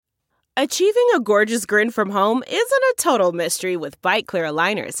Achieving a gorgeous grin from home isn't a total mystery with Bite Clear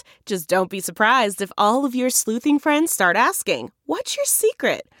aligners. Just don't be surprised if all of your sleuthing friends start asking, "What's your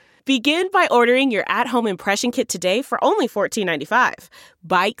secret?" Begin by ordering your at-home impression kit today for only $14.95.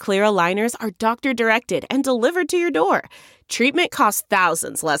 Bite Clear aligners are doctor-directed and delivered to your door. Treatment costs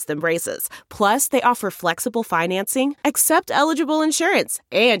thousands less than braces. Plus, they offer flexible financing, accept eligible insurance,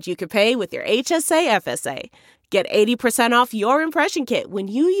 and you can pay with your HSA FSA. Get 80% off your impression kit when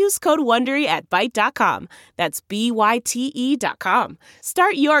you use code WONDERY at Byte.com. That's BYTE.com.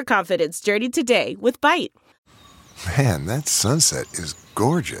 Start your confidence journey today with Byte. Man, that sunset is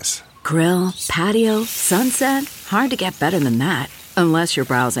gorgeous. Grill, patio, sunset. Hard to get better than that. Unless you're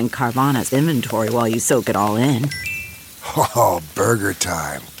browsing Carvana's inventory while you soak it all in. Oh, burger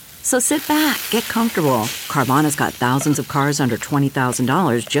time. So sit back, get comfortable. Carvana's got thousands of cars under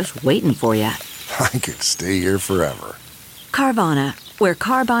 $20,000 just waiting for you. I could stay here forever. Carvana, where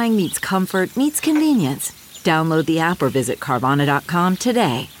car buying meets comfort, meets convenience. Download the app or visit Carvana.com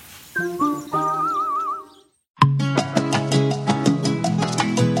today.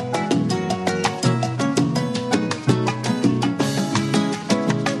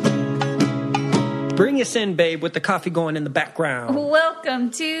 Bring us in, babe, with the coffee going in the background.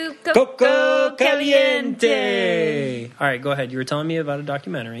 Welcome to Coco Caliente. All right, go ahead. You were telling me about a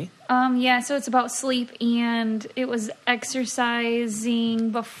documentary. So it's about sleep, and it was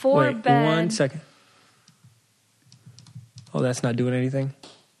exercising before bed. 1 second. Oh, that's not doing anything?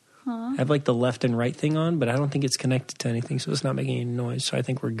 Huh? I have like the left and right thing on, but I don't think it's connected to anything, so it's not making any noise, so I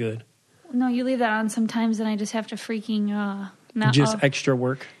think we're good. No, you leave that on sometimes, and I just have to freaking not Just extra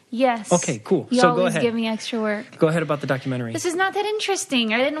work? Yes. Okay, cool. You so always go ahead. give me extra work. Go ahead about the documentary. This is not that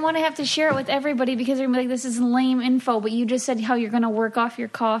interesting. I didn't want to have to share it with everybody because they're going to be like, this is lame info, but you just said how you're going to work off your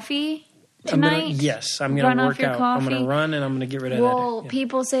coffee tonight. I'm going to work out. Coffee. I'm going to run and I'm going to get rid of that. Well, Yeah.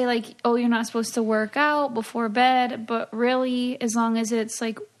 people say like, oh, you're not supposed to work out before bed, but really, as long as it's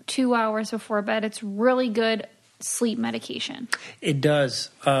like 2 hours before bed, it's really good sleep medication. It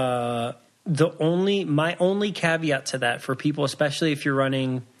does. My only caveat to that for people, especially if you're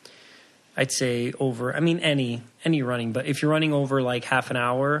running, I'd say over, any running, but if you're running over like half an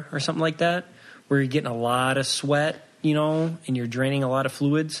hour or something like that, where you're getting a lot of sweat, and you're draining a lot of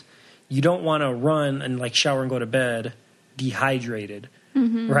fluids, you don't want to run and like shower and go to bed dehydrated,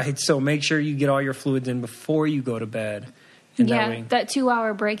 right? So make sure you get all your fluids in before you go to bed. And that 2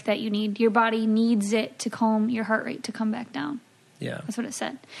 hour break that you need, your body needs it to calm your heart rate to come back down. Yeah. That's what it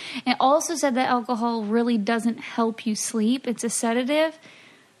said. And it also said that alcohol really doesn't help you sleep. It's a sedative,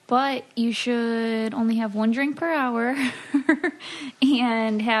 but you should only have 1 drink per hour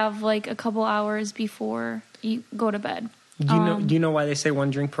and have like a couple hours before you go to bed. Do you know why they say 1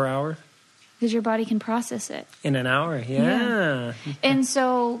 drink per hour? Because your body can process it. In an hour, yeah. And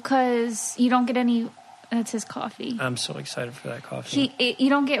so, because you don't get any... That's his coffee. I'm so excited for that coffee. You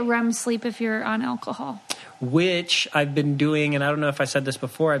don't get REM sleep if you're on alcohol. Which I've been doing, and I don't know if I said this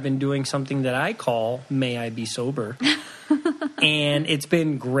before, I've been doing something that I call May I Be Sober. And it's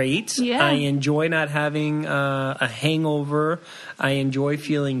been great. Yeah. I enjoy not having a hangover. I enjoy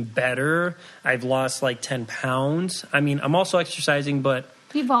feeling better. I've lost like 10 pounds. I'm also exercising, but...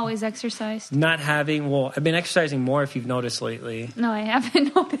 You've always exercised. I've been exercising more if you've noticed lately. No, I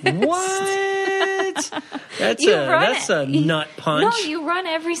haven't noticed. What? That's a nut punch. No, you run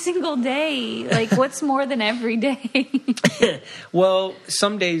every single day. Like, what's more than every day? Well,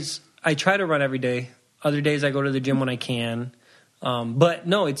 some days I try to run every day. Other days I go to the gym when I can. But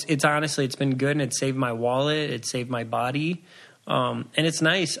no, it's honestly, it's been good, and it saved my wallet. It saved my body. And it's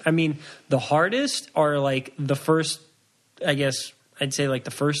nice. The hardest are like the first, I'd say like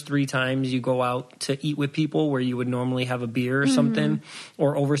the first 3 times you go out to eat with people where you would normally have a beer or something,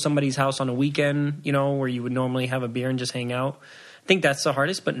 or over somebody's house on a weekend, where you would normally have a beer and just hang out. I think that's the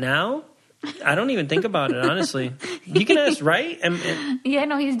hardest. But now I don't even think about it, honestly. You can ask, right? Yeah,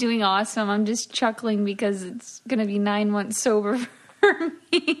 no, he's doing awesome. I'm just chuckling because it's going to be 9 months sober for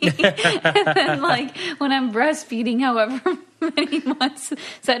me. And then like when I'm breastfeeding, however many months,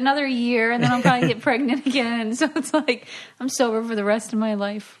 it's another year, and then I'll probably get pregnant again. So it's like I'm sober for the rest of my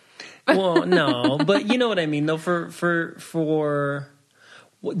life. Well, no, but you know what I mean, though.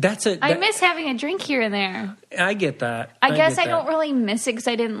 I miss having a drink here and there. I get that. I guess I don't really miss it because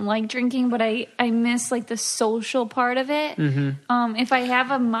I didn't like drinking, but I miss like the social part of it. If I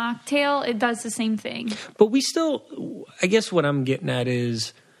have a mocktail, it does the same thing. But I guess what I'm getting at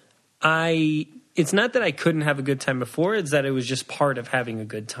is it's not that I couldn't have a good time before, it's that it was just part of having a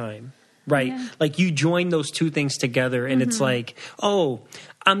good time. right? Yeah. Like you join those two things together and it's like, oh,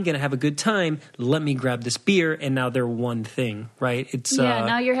 I'm going to have a good time. Let me grab this beer. And now they're one thing, right? It's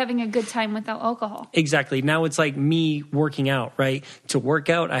now you're having a good time without alcohol. Exactly. Now it's like me working out, right? To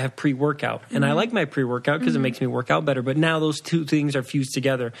work out, I have pre-workout. And I like my pre-workout because it makes me work out better. But now those two things are fused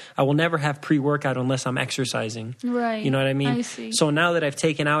together. I will never have pre-workout unless I'm exercising. Right. You know what I mean? I see. So now that I've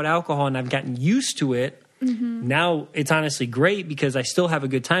taken out alcohol and I've gotten used to it, now it's honestly great because I still have a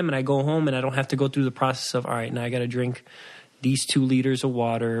good time and I go home and I don't have to go through the process of, all right, now I got to drink these 2 liters of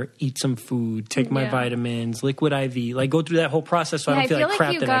water, eat some food, take my vitamins, liquid IV, like go through that whole process so I don't feel like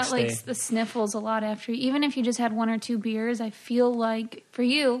crap the next day. I feel like you got like the sniffles a lot after, even if you just had 1 or 2 beers. I feel like for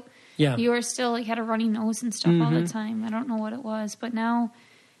you, you were still like had a runny nose and stuff all the time. I don't know what it was, but now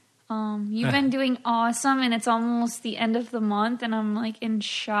you've been doing awesome and it's almost the end of the month and I'm like in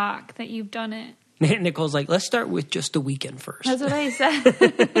shock that you've done it. Nicole's like, let's start with just the weekend first. That's what I said.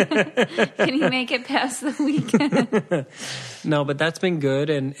 Can you make it past the weekend? No, but that's been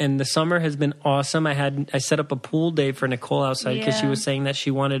good. And the summer has been awesome. I set up a pool day for Nicole outside because she was saying that she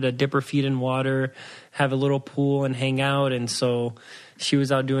wanted to dip her feet in water, have a little pool and hang out. And so she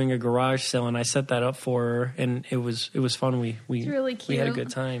was out doing a garage sale and I set that up for her and it was fun. It's really cute. We had a good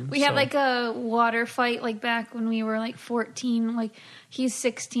time. We had like a water fight like back when we were like 14. Like he's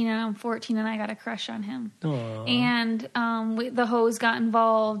 16 and I'm 14 and I got a crush on him. Aww. And the hose got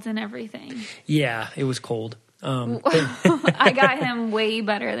involved and everything. Yeah, it was cold. I got him way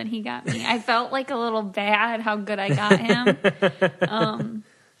better than he got me. I felt like a little bad how good I got him.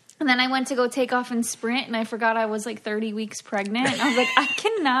 And then I went to go take off and sprint, and I forgot I was like 30 weeks pregnant. I was like, I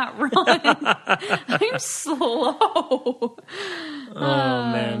cannot run. I'm slow. Oh,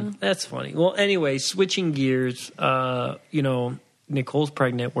 man. That's funny. Well, anyway, switching gears, Nicole's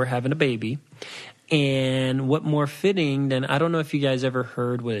pregnant. We're having a baby. And what more fitting than, I don't know if you guys ever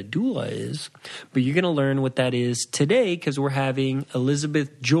heard what a doula is, but you're going to learn what that is today because we're having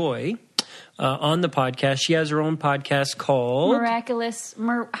Elizabeth Joy on the podcast. She has her own podcast called Miraculous.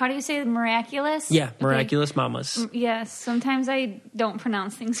 How do you say miraculous? Yeah, Miraculous Mamas. Yes. Sometimes I don't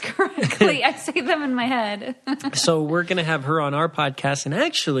pronounce things correctly. I say them in my head. So we're going to have her on our podcast, and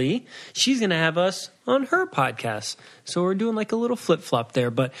actually, she's going to have us on her podcast. So we're doing like a little flip-flop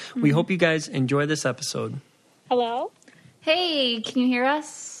there, but we hope you guys enjoy this episode. Hello? Hey, can you hear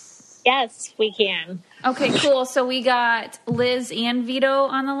us? Yes, we can. Okay, cool. So we got Liz and Vito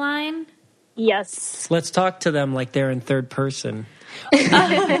on the line. Yes. Let's talk to them like they're in third person. Is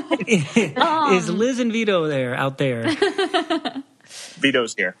Liz and Vito out there?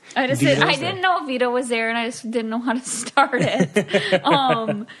 Vito's here. I didn't know if Vito was there, and I just didn't know how to start it.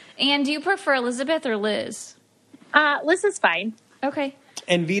 And do you prefer Elizabeth or Liz? Liz is fine. Okay.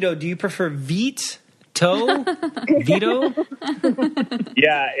 And Vito, do you prefer Vito? Vito?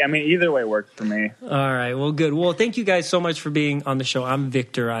 Yeah, I mean, either way works for me. All right, well, good. Well, thank you guys so much for being on the show. I'm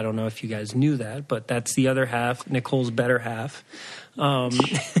Victor. I don't know if you guys knew that, but that's the other half, Nicole's better half.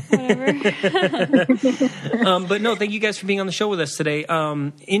 Whatever. But no, thank you guys for being on the show with us today.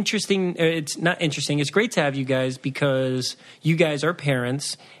 Interesting. It's not interesting. It's great to have you guys because you guys are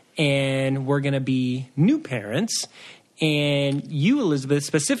parents and we're going to be new parents. And you, Elizabeth,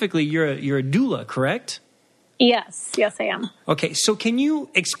 specifically, you're a doula, correct? Yes, I am. Okay, so can you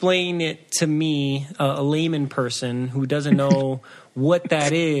explain it to me, a layman person who doesn't know what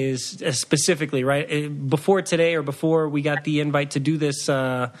that is specifically, right? Before today or before we got the invite to do this,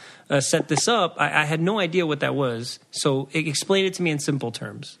 set this up, I had no idea what that was. So explain it to me in simple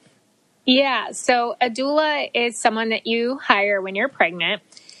terms. Yeah, so a doula is someone that you hire when you're pregnant.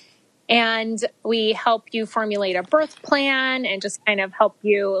 And we help you formulate a birth plan and just kind of help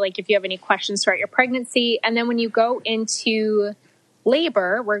you, like if you have any questions throughout your pregnancy. And then when you go into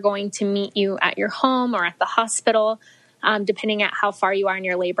labor, we're going to meet you at your home or at the hospital, depending on how far you are in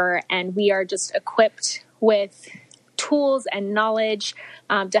your labor. And we are just equipped with tools and knowledge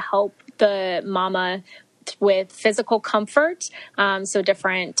to help the mama with physical comfort. So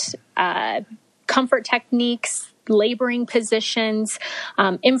different comfort techniques, laboring positions,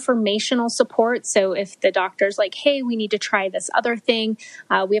 informational support. So if the doctor's like, hey, we need to try this other thing,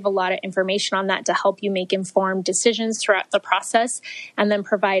 we have a lot of information on that to help you make informed decisions throughout the process, and then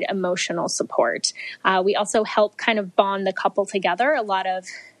provide emotional support. We also help kind of bond the couple together. A lot of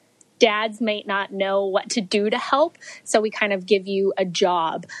dads might not know what to do to help, so we kind of give you a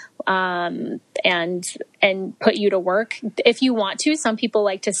job and put you to work if you want to. Some people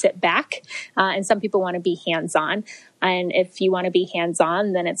like to sit back, and some people want to be hands-on. And if you want to be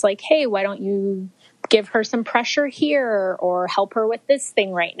hands-on, then it's like, hey, why don't you give her some pressure here or help her with this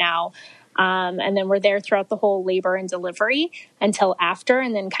thing right now? And then we're there throughout the whole labor and delivery until after,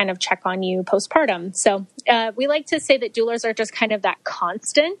 and then kind of check on you postpartum. So we like to say that doulas are just kind of that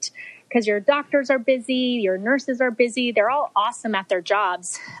constant, because your doctors are busy, your nurses are busy. They're all awesome at their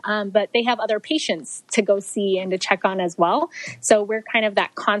jobs, but they have other patients to go see and to check on as well. So we're kind of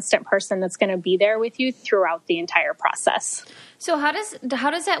that constant person that's going to be there with you throughout the entire process. So how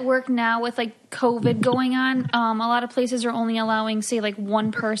does that work now with like COVID going on? A lot of places are only allowing, say, like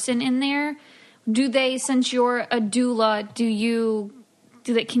one person in there. Do they, since you're a doula, can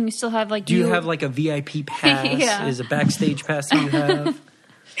you still have like... Do you have like a VIP pass? Yeah. Is a backstage pass that you have?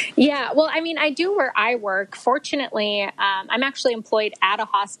 Yeah, well, I mean, I do where I work. Fortunately, I'm actually employed at a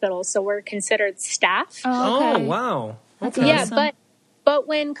hospital, so we're considered staff. Oh, okay. Oh, wow. That's Okay. Yeah, awesome. but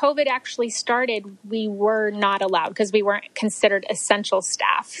when COVID actually started, we were not allowed because we weren't considered essential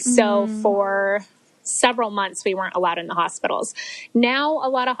staff. So for several months, we weren't allowed in the hospitals. Now, a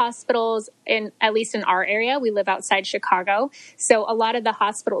lot of hospitals, at least in our area, we live outside Chicago. So a lot of the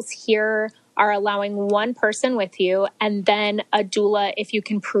hospitals here are allowing one person with you and then a doula if you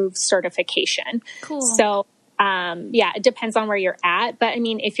can prove certification. Cool. So, it depends on where you're at. But I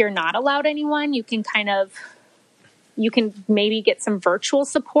mean, if you're not allowed anyone, you can maybe get some virtual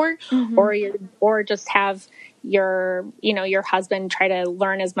support or just have your husband try to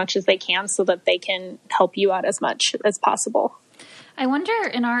learn as much as they can so that they can help you out as much as possible. I wonder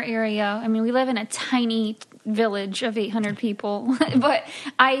in our area, I mean, we live in a tiny village of 800 people, but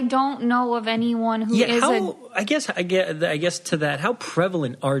I don't know of anyone who I guess to that, how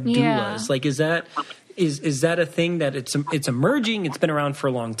prevalent are doulas? Yeah. Like, is that a thing that it's emerging? It's been around for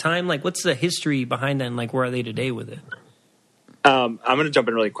a long time. Like, what's the history behind that? And like, where are they today with it? I'm going to jump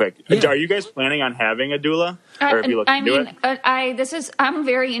in really quick. Yeah. Are you guys planning on having a doula? Or have you looked into it? I'm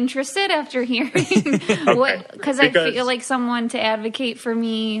very interested after hearing because I feel like someone to advocate for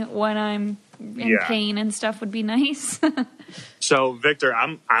me when I'm in pain and stuff would be nice. So, Victor,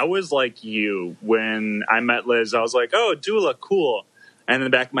 I was like you when I met Liz. I was like, oh, doula, cool. And in the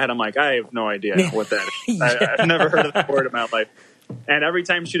back of my head, I'm like, I have no idea what that is. Yeah. I've never heard of the word in my life. And every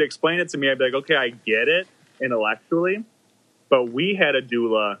time she'd explain it to me, I'd be like, okay, I get it intellectually. But we had a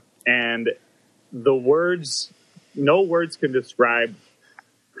doula, and no words can describe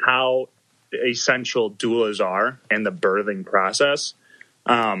how essential doulas are in the birthing process.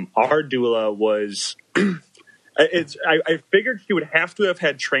 Our doula was, I figured she would have to have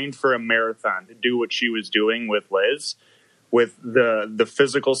had trained for a marathon to do what she was doing with Liz, with the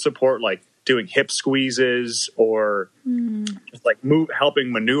physical support, like doing hip squeezes or just like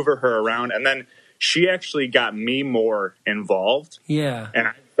helping maneuver her around. And then she actually got me more involved. Yeah. And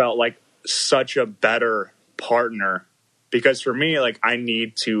I felt like such a better partner because for me, like, I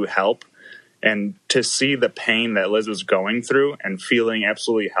need to help, and to see the pain that Liz was going through and feeling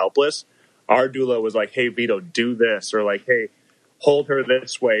absolutely helpless. Our doula was like, hey, Vito, do this, or like, hey, hold her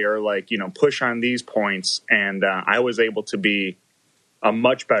this way, or like, push on these points. And I was able to be a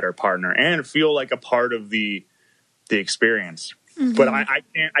much better partner and feel like a part of the experience. Mm-hmm. But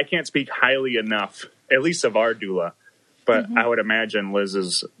I can't speak highly enough, at least of our doula. But I would imagine Liz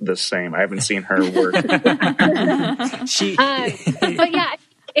is the same. I haven't seen her work. But yeah,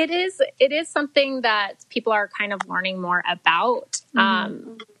 it is something that people are kind of learning more about.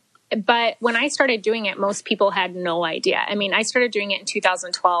 But when I started doing it, most people had no idea. I mean, I started doing it in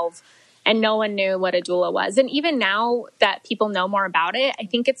 2012 and no one knew what a doula was. And even now that people know more about it, I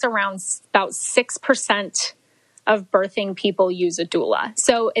think it's around about 6% of birthing people use a doula.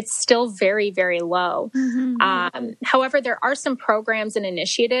 So it's still very, very low. However, there are some programs and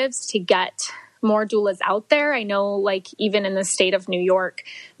initiatives to get more doulas out there. I know, like, even in the state of New York,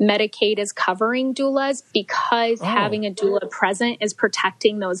 Medicaid is covering doulas because having a doula present is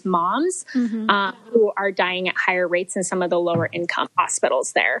protecting those moms who are dying at higher rates in some of the lower income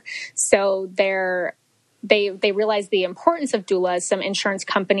hospitals there. So they realize the importance of doulas. Some insurance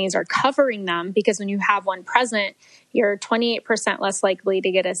companies are covering them because when you have one present, you're 28% less likely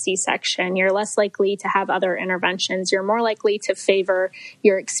to get a C-section. You're less likely to have other interventions. You're more likely to favor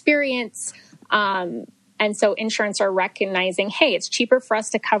your experience. And so insurance are recognizing, hey, it's cheaper for us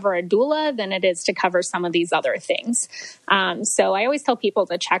to cover a doula than it is to cover some of these other things. So I always tell people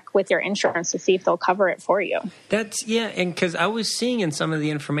to check with your insurance to see if they'll cover it for you. And because I was seeing in some of the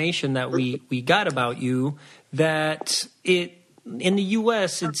information that we got about you that in the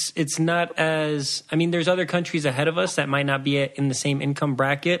U.S., it's not as, I mean, there's other countries ahead of us that might not be in the same income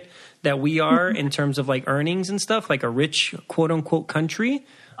bracket that we are in terms of like earnings and stuff, like a rich quote unquote country.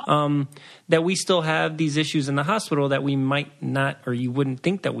 That we still have these issues in the hospital that we might not, or you wouldn't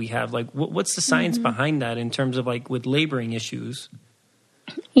think that we have. Like, what's the science behind that in terms of like with laboring issues?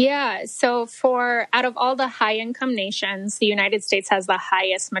 Yeah. So out of all the high income nations, the United States has the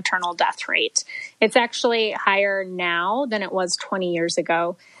highest maternal death rate. It's actually higher now than it was 20 years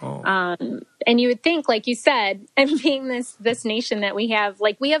ago. Oh. And you would think, like you said, and being this nation that we have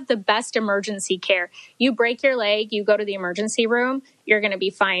the best emergency care. You break your leg, you go to the emergency room, you're going to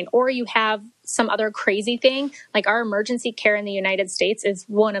be fine. Or you have some other crazy thing, like our emergency care in the United States is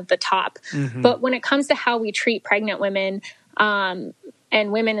one of the top. Mm-hmm. But when it comes to how we treat pregnant women,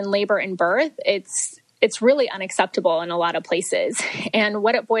 and women in labor and birth, it's really unacceptable in a lot of places. And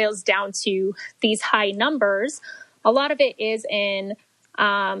what it boils down to, these high numbers, a lot of it is in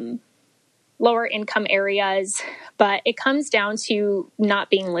lower income areas, but it comes down to not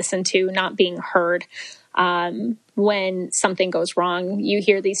being listened to, not being heard. When something goes wrong, you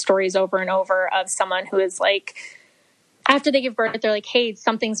hear these stories over and over of someone who is like, after they give birth, they're like, hey,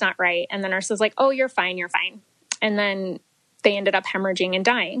 something's not right. And the nurse is like, oh, you're fine. And then they ended up hemorrhaging and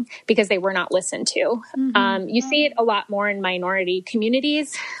dying because they were not listened to. Mm-hmm. You see it a lot more in minority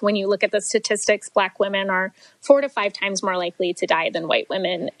communities. When you look at the statistics, Black women are 4 to 5 times more likely to die than white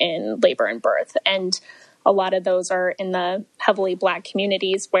women in labor and birth. And a lot of those are in the heavily Black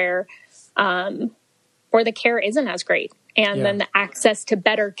communities where the care isn't as great. And then the access to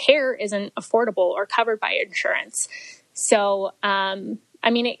better care isn't affordable or covered by insurance. So,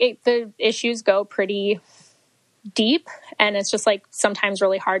 the issues go pretty deep, and it's just like sometimes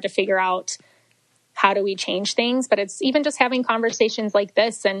really hard to figure out how do we change things. But it's even just having conversations like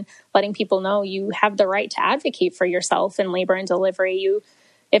this and letting people know you have the right to advocate for yourself in labor and delivery.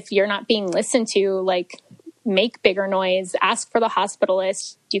 If you're not being listened to, like, make bigger noise, ask for the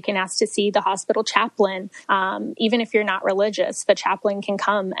hospitalist. You can ask to see the hospital chaplain. Even if you're not religious, the chaplain can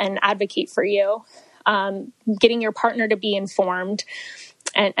come and advocate for you. Getting your partner to be informed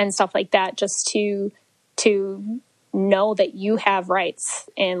and stuff like that, just to know that you have rights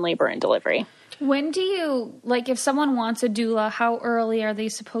in labor and delivery. When do you, like, if someone wants a doula, how early are they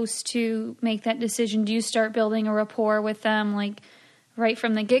supposed to make that decision? Do you start building a rapport with them, like, right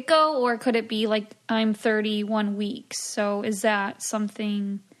from the get-go? Or could it be, like, I'm 31 weeks, so is that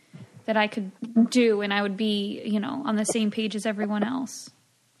something that I could do and I would be, on the same page as everyone else?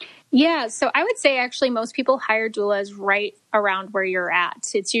 Yeah, so I would say actually most people hire doulas right around where you're at.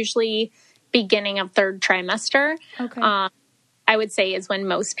 It's usually beginning of 3rd trimester. Okay. I would say is when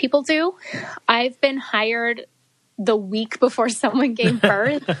most people do. I've been hired the week before someone gave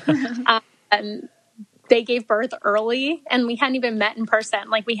birth. They gave birth early and we hadn't even met in person.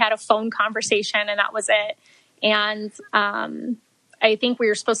 Like, we had a phone conversation and that was it. And I think we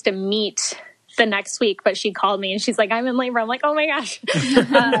were supposed to meet the next week, but she called me and she's like, I'm in labor. I'm like, oh my gosh.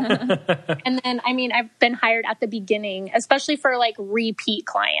 And then, I've been hired at the beginning, especially for like repeat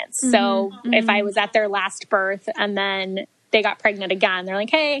clients. Mm-hmm. So if I was at their last birth and then they got pregnant again, they're like,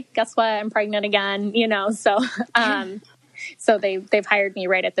 hey, guess what? I'm pregnant again, so they've hired me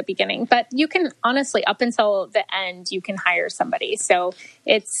right at the beginning. But you can honestly, up until the end, you can hire somebody. So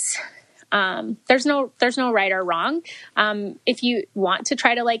it's, there's no right or wrong. If you want to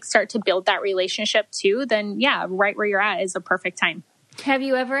try to like start to build that relationship too, then yeah, right where you're at is a perfect time. Have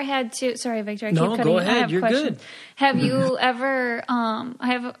you ever had to, sorry, Victor, I keep cutting you. No, go ahead. You're good. Have you ever, I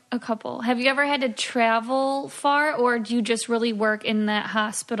have a couple. Have you ever had to travel far, or do you just really work in that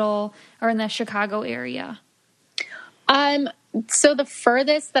hospital or in the Chicago area? So the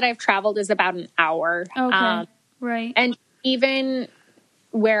furthest that I've traveled is about an hour. Okay. Right. And even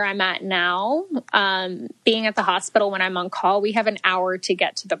where I'm at now, being at the hospital when I'm on call, we have an hour to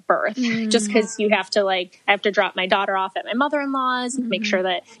get to the birth, just because I have to drop my daughter off at my mother-in-law's, make sure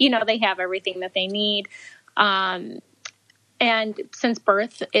that, they have everything that they need. And since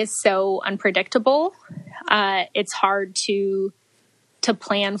birth is so unpredictable, it's hard to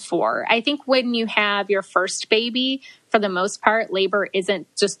plan for. I think when you have your first baby, for the most part, labor isn't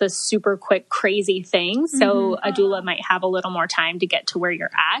just this super quick, crazy thing. So a doula might have a little more time to get to where you're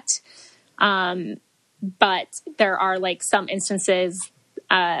at. But there are like some instances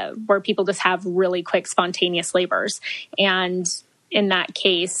where people just have really quick, spontaneous labors. And in that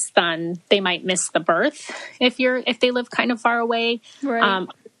case, then they might miss the birth if they live kind of far away. Right.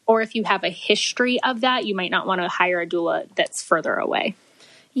 Or if you have a history of that, you might not want to hire a doula that's further away.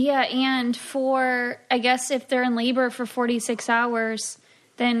 Yeah, and I guess if they're in labor for 46 hours,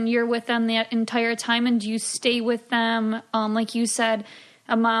 then you're with them the entire time, and do you stay with them? Like you said,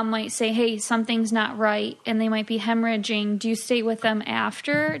 a mom might say, hey, something's not right, and they might be hemorrhaging. Do you stay with them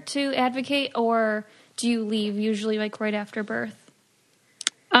after to advocate, or do you leave usually like right after birth?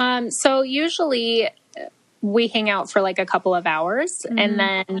 So usually we hang out for like a couple of hours, and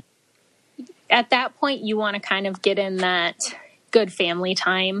then at that point you want to kind of get in that good family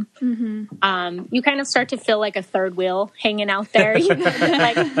time. You kind of start to feel like a third wheel hanging out there. You know,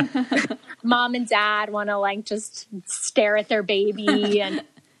 like mom and dad want to like just stare at their baby, and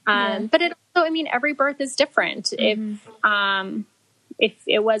but it also, I mean, every birth is different. If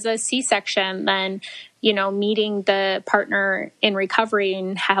it was a C-section, then, you know, meeting the partner in recovery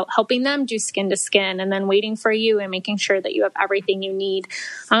and helping them do skin to skin, and then waiting for you and making sure that you have everything you need.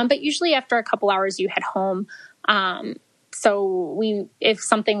 But usually after a couple hours, you head home. So if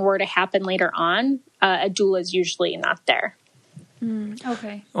something were to happen later on, a doula is usually not there.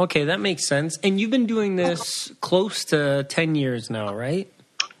 Okay. Okay, that makes sense. And you've been doing this close to 10 years now, right?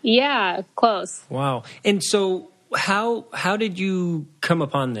 Yeah, close. Wow. And so how did you come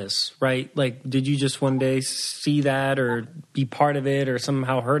upon this, right? Like, did you just one day see that or be part of it or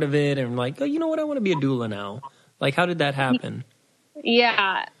somehow heard of it and like, oh, you know what, I want to be a doula now? Like, how did that happen?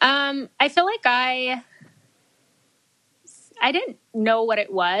 Yeah. I feel like I didn't know what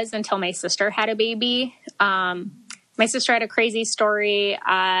it was until my sister had a baby. My sister had a crazy story.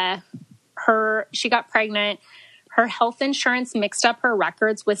 She got pregnant. Her health insurance mixed up her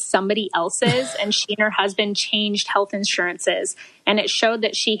records with somebody else's, and she and her husband changed health insurances. And it showed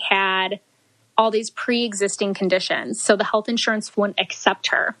that she had all these pre-existing conditions. So the health insurance wouldn't accept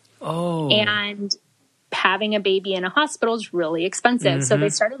her. Oh. And having a baby in a hospital is really expensive. So they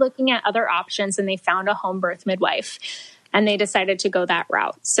started looking at other options, and they found a home birth midwife. And they decided to go that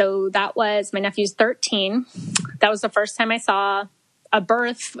route. So that was, my nephew's 13. That was the first time I saw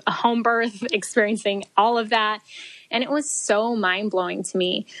a home birth, experiencing all of that. And it was so mind-blowing to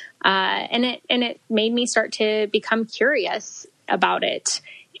me. And it made me start to become curious about it.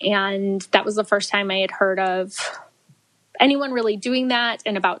 And that was the first time I had heard of anyone really doing that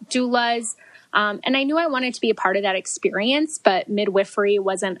and about doulas. And I knew I wanted to be a part of that experience, but midwifery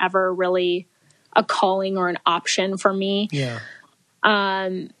wasn't ever really a calling or an option for me. Yeah.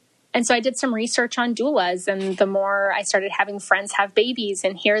 And so I did some research on doulas, and the more I started having friends have babies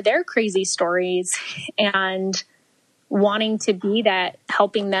and hear their crazy stories and wanting to be that,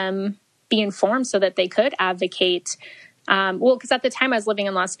 helping them be informed so that they could advocate. Because at the time I was living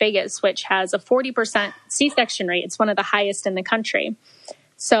in Las Vegas, which has a 40% C-section rate. It's one of the highest in the country.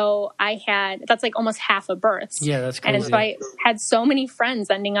 So that's like almost half of births. Yeah, that's crazy. And so I had so many friends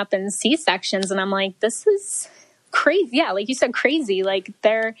ending up in C-sections, and I'm like, this is crazy. Yeah, like you said, crazy. Like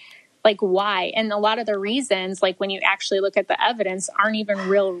they're like, why? And a lot of the reasons, like when you actually look at the evidence, aren't even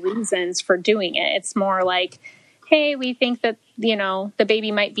real reasons for doing it. It's more like, hey, we think that, you know, the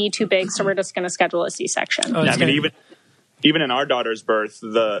baby might be too big, so we're just going to schedule a C-section. I mean, even in our daughter's birth,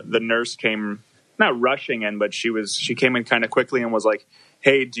 the nurse came not rushing in, but she came in kind of quickly and was like,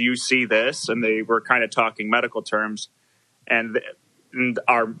 hey, do you see this? And they were kind of talking medical terms. And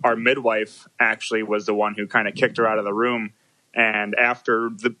our midwife actually was the one who kind of kicked her out of the room. And after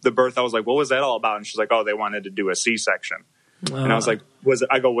the birth, I was like, what was that all about? And she's like, oh, they wanted to do a C-section. And I was like, was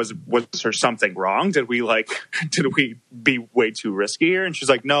there something wrong? Did we be way too risky here? And she's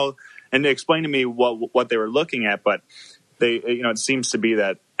like, no. And they explained to me what they were looking at, but it seems to be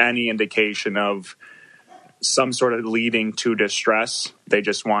that any indication of some sort of leading to distress, they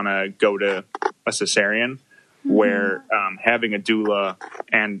just want to go to a cesarean, where having a doula,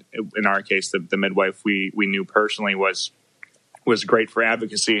 and in our case, the midwife we knew personally was great for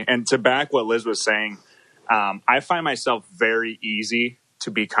advocacy. And to back what Liz was saying, I find myself very easy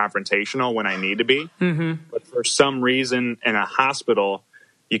to be confrontational when I need to be. But for some reason in a hospital,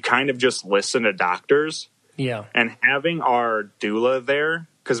 you kind of just listen to doctors. Yeah. And having our doula there,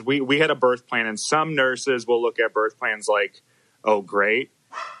 because we had a birth plan, and some nurses will look at birth plans like, oh, great.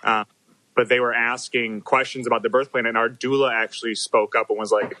 But they were asking questions about the birth plan, and our doula actually spoke up and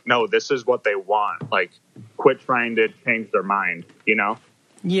was like, no, this is what they want. Like, quit trying to change their mind, you know?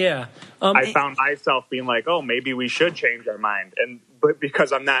 Yeah. I found myself being like, oh, maybe we should change our mind. But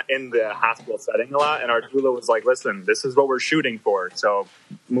because I'm not in the hospital setting a lot, and our doula was like, listen, this is what we're shooting for, so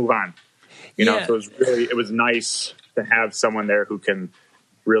move on. You know, so it was nice to have someone there who can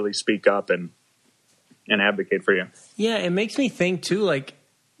really speak up and advocate for you. Yeah, it makes me think too, like,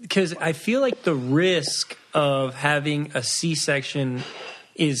 because I feel like the risk of having a C-section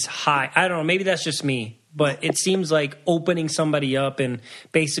is high. I don't know, maybe that's just me, but it seems like opening somebody up and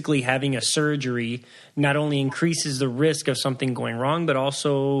basically having a surgery not only increases the risk of something going wrong, but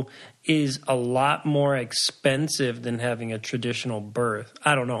also is a lot more expensive than having a traditional birth.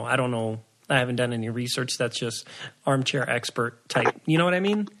 I don't know. I haven't done any research. That's just armchair expert type. You know what I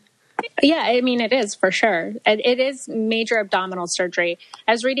mean? Yeah, I mean, it is for sure. It is major abdominal surgery.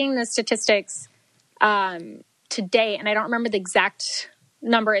 I was reading the statistics today, and I don't remember the exact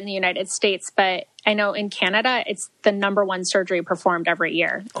number in the United States, but I know in Canada, it's the number one surgery performed every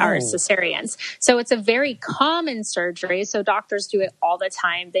year are cesareans. So it's a very common surgery. So doctors do it all the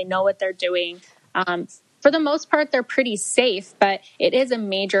time. They know what they're doing. For the most part, they're pretty safe, but it is a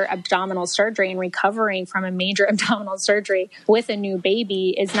major abdominal surgery, and recovering from a major abdominal surgery with a new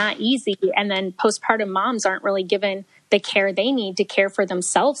baby is not easy. And then postpartum moms aren't really given the care they need to care for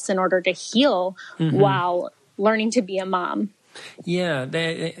themselves in order to heal while learning to be a mom. Yeah,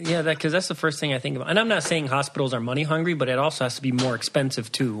 because that's the first thing I think about. And I'm not saying hospitals are money hungry, but it also has to be more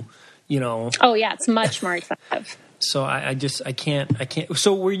expensive too, you know. Oh yeah, it's much more expensive. So I can't.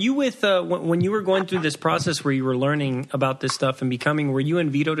 So were you with, when you were going through this process where you were learning about this stuff and becoming, were you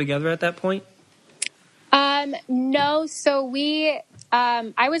and Vito together at that point? No. So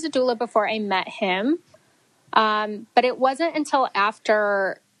I was a doula before I met him. But it wasn't until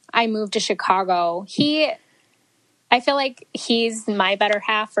after I moved to Chicago. I feel like he's my better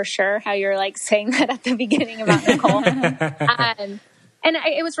half for sure, how you're like saying that at the beginning about Nicole. And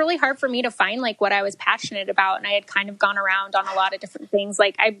it was really hard for me to find like what I was passionate about. And I had kind of gone around on a lot of different things.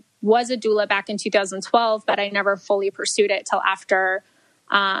 Like I was a doula back in 2012, but I never fully pursued it till after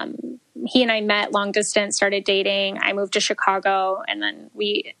he and I met long distance, started dating. I moved to Chicago, and then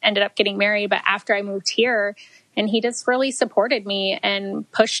we ended up getting married. But after I moved here, and he just really supported me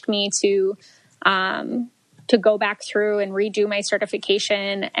and pushed me to go back through and redo my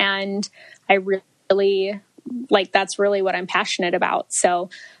certification. And I really that's really what I'm passionate about. So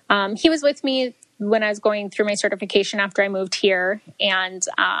he was with me when I was going through my certification after I moved here. And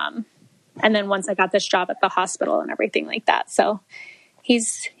then once I got this job at the hospital and everything like that. So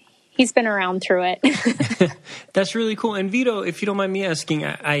he's been around through it. That's really cool. And Vito, if you don't mind me asking,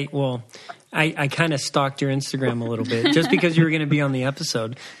 I kind of stalked your Instagram a little bit just because you were going to be on the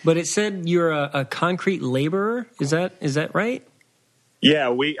episode, but it said you're a concrete laborer. Is that right?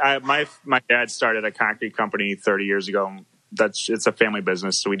 Yeah, my dad started a concrete company 30 years ago. It's a family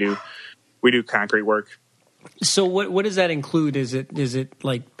business, so we do concrete work. So what does that include? Is it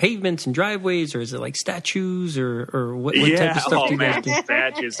like pavements and driveways, or is it like statues, or what type of stuff do you guys do?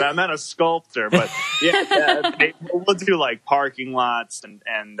 Statues. I'm not a sculptor, but we'll do like parking lots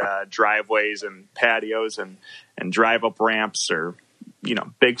and driveways and patios and drive up ramps, or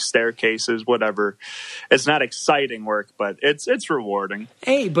big staircases, whatever. It's not exciting work, but it's rewarding.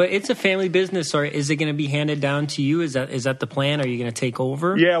 Hey, but it's a family business, or is it going to be handed down to you? Is that the plan? Are you going to take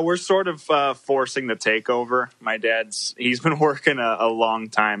over? Yeah, we're sort of forcing the takeover. My he's been working a long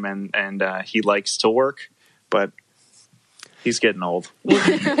time, and he likes to work, but he's getting old.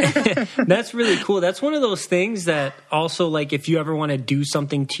 That's really cool. That's one of those things that also, like, if you ever want to do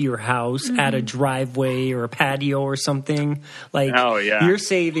something to your house, add a driveway or a patio or something, like, you're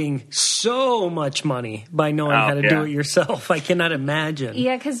saving so much money by knowing how to do it yourself. I cannot imagine.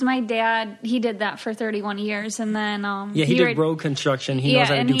 Yeah, because my dad, he did that for 31 years, and then he did road construction. He knows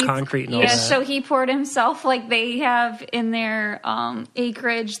how to do concrete and all that. Yeah, so he poured himself, like they have in their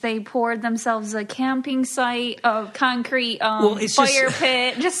acreage, they poured themselves a camping site of concrete. It's fire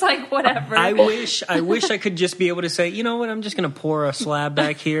pit, just like whatever. I wish I could just be able to say, you know what, I'm just going to pour a slab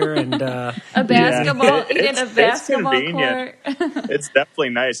back here and a basketball. It's basketball court. It's definitely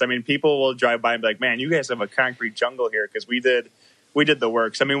nice. I mean, people will drive by and be like, "Man, you guys have a concrete jungle here," because we did the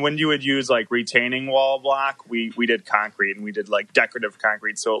works. I mean, when you would use like retaining wall block, we did concrete, and we did like decorative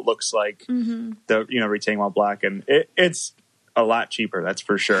concrete, so it looks like the retaining wall block, and it's a lot cheaper, that's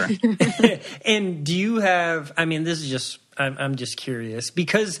for sure. And do you have? I mean, this is just. I'm just curious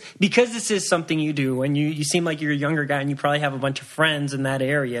because this is something you do, and you seem like you're a younger guy, and you probably have a bunch of friends in that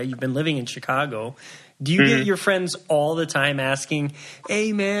area. You've been living in Chicago. Do you get your friends all the time asking,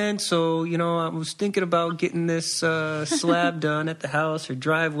 "Hey, man, so I was thinking about getting this slab done at the house or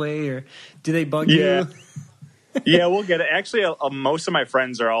driveway," or do they bug you? Yeah, we'll get it. Actually, most of my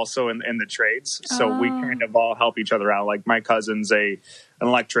friends are also in the trades, so we kind of all help each other out. Like my cousin's an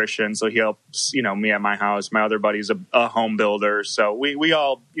electrician, so he helps me at my house. My other buddy's a home builder, so we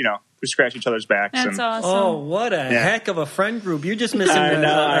all we scratch each other's backs. That's awesome. Oh, what a heck of a friend group! You're just missing. I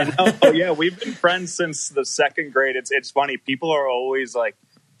know. Oh, yeah, we've been friends since the second grade. It's funny. People are always like,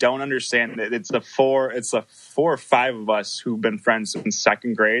 don't understand it. It's the four or five of us who've been friends since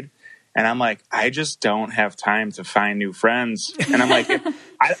second grade. And I'm like, I just don't have time to find new friends. And I'm like,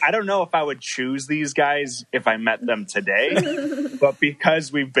 I don't know if I would choose these guys if I met them today, but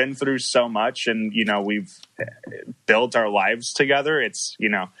because we've been through so much and, you know, we've built our lives together, it's, you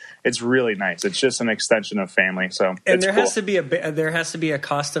know, it's really nice. It's just an extension of family. So, and there has to be a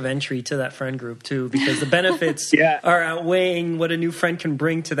cost of entry to that friend group too, because the benefits are outweighing what a new friend can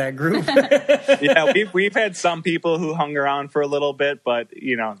bring to that group. Yeah, we've had some people who hung around for a little bit, but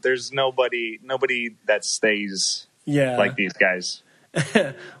you know, there's nobody that stays like these guys.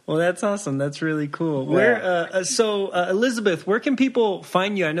 Well, that's awesome. That's really cool. Where Elizabeth, where can people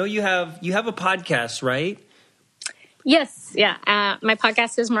find you? I know you have a podcast, right? Yes. Yeah. My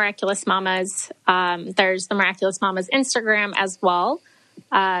podcast is Miraculous Mamas. There's the Miraculous Mamas Instagram as well.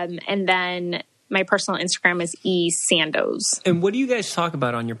 And then my personal Instagram is esandos. And what do you guys talk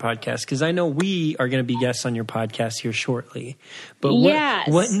about on your podcast? Because I know we are going to be guests on your podcast here shortly. But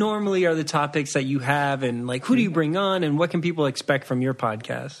what normally are the topics that you have, and like who do you bring on, and what can people expect from your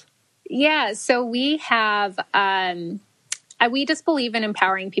podcast? Yeah, so we have we just believe in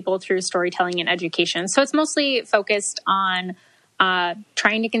empowering people through storytelling and education. So it's mostly focused on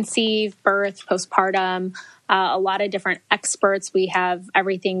trying to conceive, birth, postpartum, a lot of different experts. We have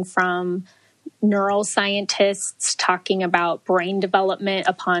everything from neuroscientists talking about brain development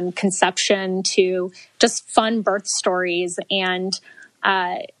upon conception to just fun birth stories. And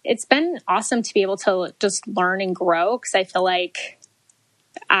it's been awesome to be able to just learn and grow, because I feel like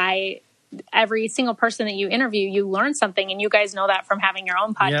every single person that you interview, you learn something, and you guys know that from having your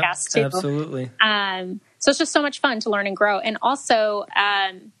own podcast too. Absolutely. So it's just so much fun to learn and grow. And also,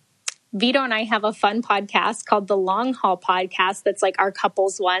 Vito and I have a fun podcast called the Long Haul Podcast. That's like our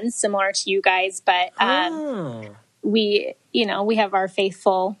couples one, similar to you guys, but we have our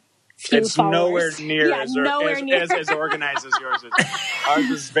faithful few it's followers. Nowhere near as organized as yours is. Ours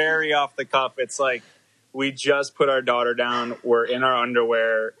is very off the cuff. It's like we just put our daughter down. We're in our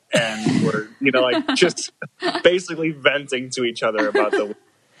underwear and we're just basically venting to each other about the.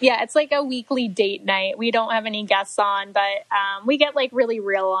 Yeah, it's like a weekly date night. We don't have any guests on, but we get like really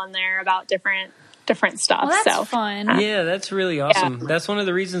real on there about different stuff. Well, that's fun. Yeah, that's really awesome. Yeah. That's one of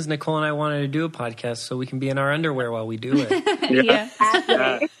the reasons Nicole and I wanted to do a podcast, so we can be in our underwear while we do it.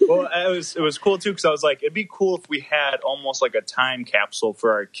 Yeah. Well, it was cool too, because I was like, it'd be cool if we had almost like a time capsule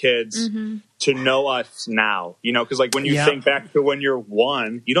for our kids to know us now. You know, because like when you think back to when you're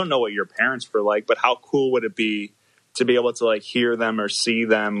one, you don't know what your parents were like, but how cool would it be to be able to like hear them or see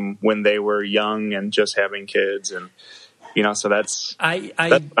them when they were young and just having kids. And, so that's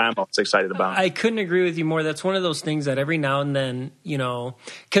what I'm most excited about. I couldn't agree with you more. That's one of those things that every now and then,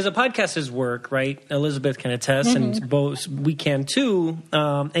 because a podcast is work, right? Elizabeth can attest, and both we can too.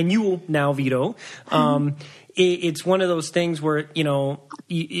 And you now, Vito. It's one of those things where,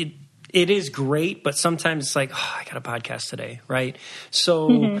 it is great, but sometimes it's like, I got a podcast today, right?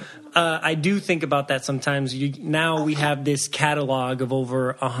 So I do think about that sometimes. Now we have this catalog of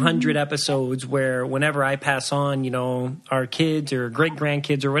over 100 episodes where whenever I pass on, our kids or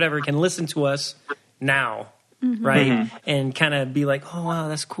great-grandkids or whatever can listen to us now, right? And kind of be like, oh, wow,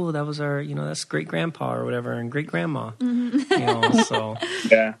 that's cool. That was our, that's great-grandpa or whatever and great-grandma. So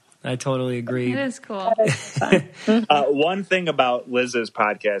yeah. I totally agree. It is cool. One thing about Liz's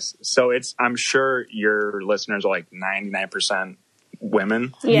podcast, so I'm sure your listeners are like 99%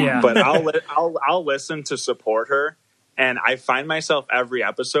 women. Yeah. But I'll listen to support her, and I find myself every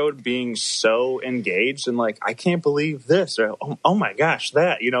episode being so engaged and like, I can't believe this, or oh my gosh,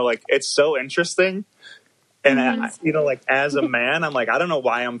 that, it's so interesting. And, as a man, I'm like, I don't know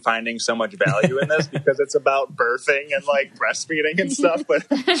why I'm finding so much value in this, because it's about birthing and, like, breastfeeding and stuff. But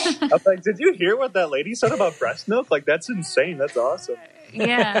I was like, did you hear what that lady said about breast milk? Like, that's insane. That's awesome.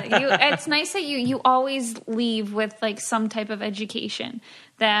 Yeah. It's nice that you always leave with, like, some type of education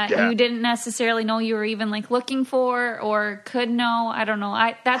that you didn't necessarily know you were even, like, looking for or could know. I don't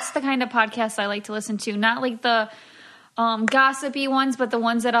know. That's the kind of podcast I like to listen to. Not, like, the gossipy ones, but the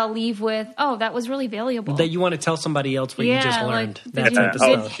ones that I'll leave with, that was really valuable. That you want to tell somebody else what you just learned. Like, that type of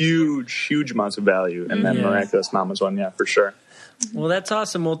stuff. Huge amounts of value. And then Miraculous Mamas one, for sure. Well, that's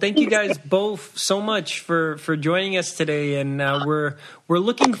awesome. Well, thank you guys both so much for joining us today. And we're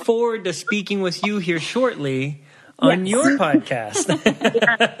looking forward to speaking with you here shortly on your podcast.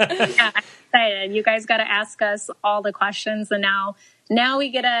 Yeah, I'm excited. You guys got to ask us all the questions, and now we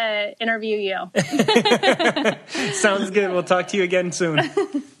get to interview you. Sounds good. We'll talk to you again soon.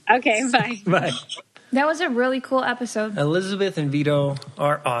 Okay, bye. Bye. That was a really cool episode. Elizabeth and Vito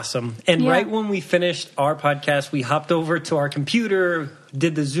are awesome. And right when we finished our podcast, we hopped over to our computer,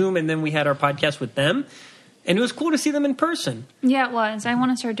 did the Zoom, and then we had our podcast with them. And it was cool to see them in person. Yeah, it was. I want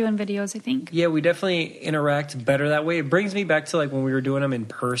to start doing videos, I think. Yeah, we definitely interact better that way. It brings me back to like when we were doing them in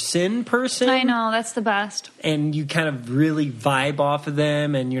person. I know, that's the best. And you kind of really vibe off of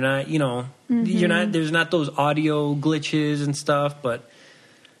them, and you're not, there's not those audio glitches and stuff, but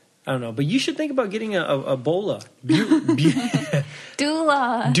I don't know. But you should think about getting a Bola. Doula.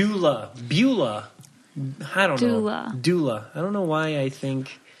 Beulah. I don't know. Doula. I don't know why I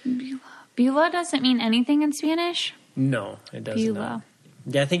think... Beulah doesn't mean anything in Spanish? No, it doesn't. Beulah.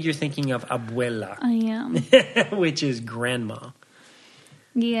 Yeah, I think you're thinking of abuela. I am. Which is grandma.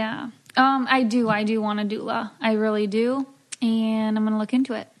 Yeah. I do want a doula. I really do. And I'm going to look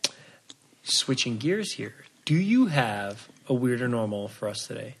into it. Switching gears here. Do you have a weird or normal for us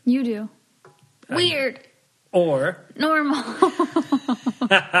today? You do. Weird. Or? Normal.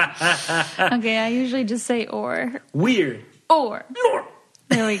 Okay, I usually just say or. Weird. Or. Normal.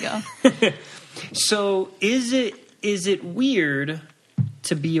 There we go. So, is it weird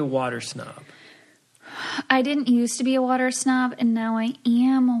to be a water snob? I didn't used to be a water snob, and now I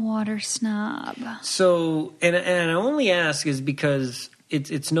am a water snob. So, and I only ask is because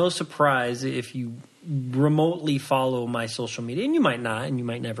it's no surprise if you remotely follow my social media, and you might not, and you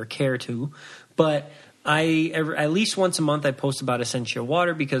might never care to, but at least once a month I post about Essentia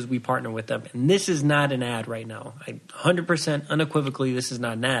Water because we partner with them. And this is not an ad right now. 100% unequivocally, this is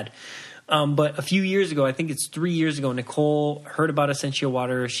not an ad. But a few years ago, I think it's 3 years ago, Nicole heard about Essentia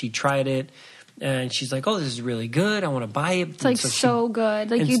Water. She tried it. And she's like, oh, this is really good. I want to buy it. It's like so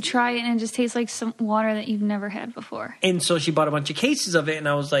good. Like you try it and it just tastes like some water that you've never had before. And so she bought a bunch of cases of it. And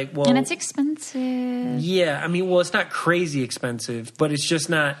I was like, well. And it's expensive. Yeah. I mean, well, it's not crazy expensive, but it's just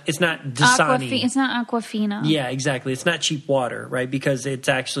not, it's not Dasani. It's not Aquafina. Yeah, exactly. It's not cheap water, right? Because it's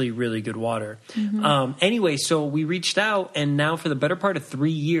actually really good water. Mm-hmm. Anyway, so we reached out and now for the better part of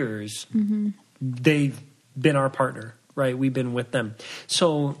 3 years, they've been our partner, right? We've been with them.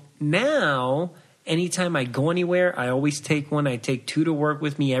 So now, anytime I go anywhere, I always take one. I take 2 to work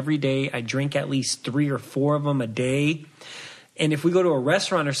with me every day. I drink at least 3 or 4 of them a day. And if we go to a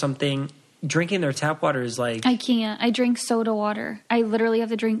restaurant or something, drinking their tap water is like... I can't. I drink soda water. I literally have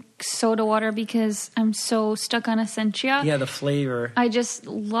to drink soda water because I'm so stuck on Essentia. Yeah, the flavor. I just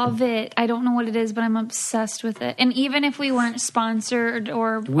love it. I don't know what it is, but I'm obsessed with it. And even if we weren't sponsored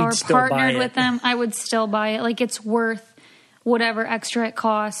or partnered with them, I would still buy it. Like, it's worth whatever extra it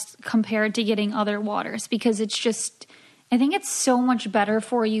costs compared to getting other waters because it's just, I think it's so much better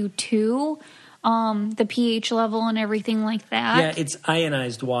for you too. The pH level and everything like that. Yeah, it's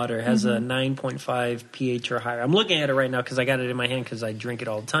ionized water. It has a 9.5 pH or higher. I'm looking at it right now because I got it in my hand because I drink it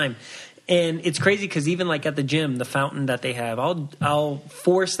all the time. And it's crazy because even like at the gym, the fountain that they have, I'll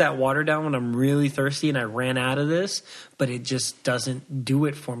force that water down when I'm really thirsty and I ran out of this, but it just doesn't do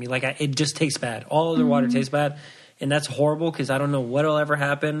it for me. Like it just tastes bad. All other water tastes bad. And that's horrible because I don't know what'll ever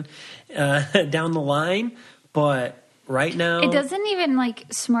happen down the line. But right now... It doesn't even,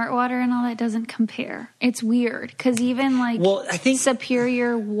 like, Smart Water and all that doesn't compare. It's weird because even, like, I think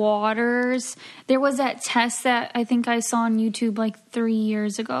Superior Waters... There was that test that I think I saw on YouTube, like, 3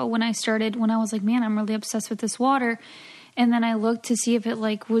 years ago when I was like, man, I'm really obsessed with this water. And then I looked to see if it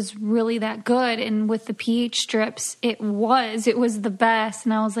like was really that good. And with the pH strips, it was the best.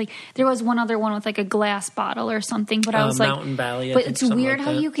 And I was like, there was one other one with like a glass bottle or something. But I was Mountain Valley, but it's weird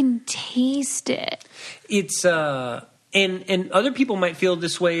how you can taste it. It's and other people might feel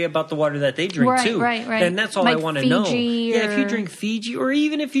this way about the water that they drink too. Right. And that's all like I want to know. Yeah, if you drink Fiji, or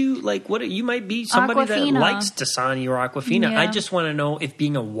even if you like, you might be somebody Aquafina. that likes Dasani or Aquafina. Yeah. I just want to know if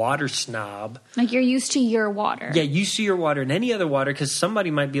being a water snob, like you're used to your water. Yeah, used to your water and any other water, because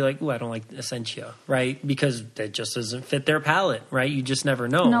somebody might be like, "Ooh, I don't like Essentia," right? Because that just doesn't fit their palate, right? You just never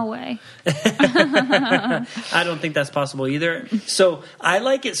know. No way. I don't think that's possible either. So I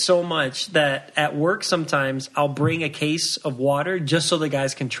like it so much that at work sometimes I'll bring a case of water just so the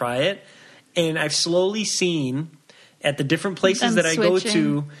guys can try it. And I've slowly seen at the different places that I go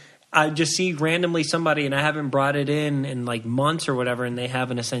to, I just see randomly somebody, and I haven't brought it in like months or whatever, and they have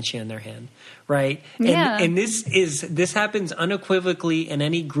an Essentia in their hand, right? Yeah. And this happens unequivocally in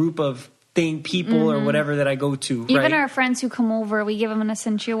any group of people or whatever that I go to. Even our friends who come over, we give them an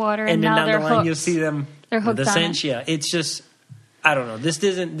Essentia water, and then now down they're the line hooked. you'll see them They're hooked with on Essentia. It's just, I don't know. This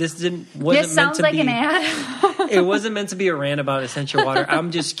sounds like an ad. It wasn't meant to be a rant about Essentia water.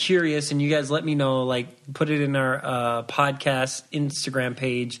 I'm just curious, and you guys let me know. Like, put it in our podcast Instagram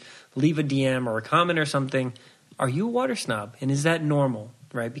page. Leave a DM or a comment or something. Are you a water snob? And is that normal?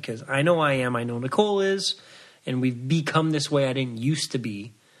 Right? Because I know I am. I know Nicole is. And we've become this way. I didn't used to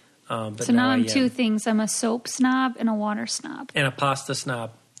be. But so now I'm two things. I'm a soap snob and a water snob. And a pasta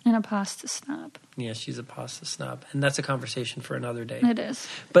snob. And a pasta snob. Yeah, she's a pasta snob. And that's a conversation for another day. It is.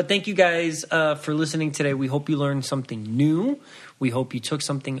 But thank you guys for listening today. We hope you learned something new. We hope you took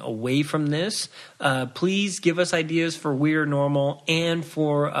something away from this. Please give us ideas for Weird or Normal and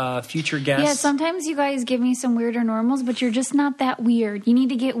for future guests. Yeah, sometimes you guys give me some weird or normals, but you're just not that weird. You need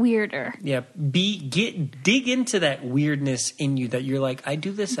to get weirder. Yeah, dig into that weirdness in you that you're like, I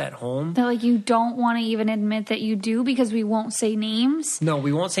do this at home. That like you don't want to even admit that you do because we won't say names. No,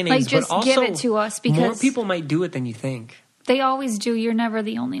 we won't say names. Like just but also, give it to us because more people might do it than you think. They always do. You're never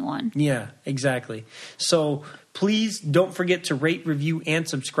the only one. Yeah, exactly. So please don't forget to rate, review, and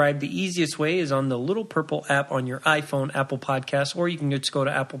subscribe. The easiest way is on the little purple app on your iPhone, Apple Podcasts, or you can just go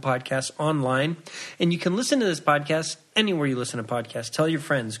to Apple Podcasts online. And you can listen to this podcast anywhere you listen to podcasts. Tell your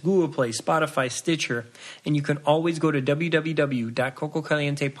friends, Google Play, Spotify, Stitcher. And you can always go to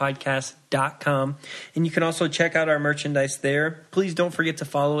www.cococalientepodcast.com. And you can also check out our merchandise there. Please don't forget to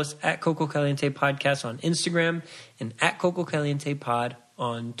follow us at Coco Caliente Podcast on Instagram and at Coco Caliente Pod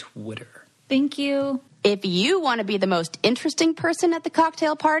on Twitter. Thank you. If you want to be the most interesting person at the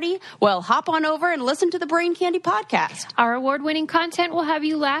cocktail party, well, hop on over and listen to the Brain Candy Podcast. Our award-winning content will have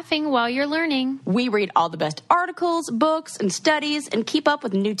you laughing while you're learning. We read all the best articles, books, and studies and keep up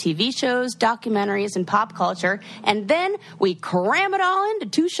with new TV shows, documentaries, and pop culture. And then we cram it all into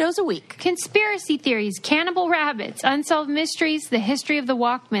 2 shows a week. Conspiracy theories, cannibal rabbits, unsolved mysteries, the history of the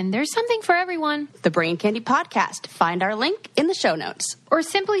Walkman. There's something for everyone. The Brain Candy Podcast. Find our link in the show notes. Or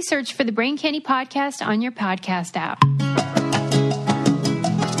simply search for the Brain Candy Podcast on your podcast app.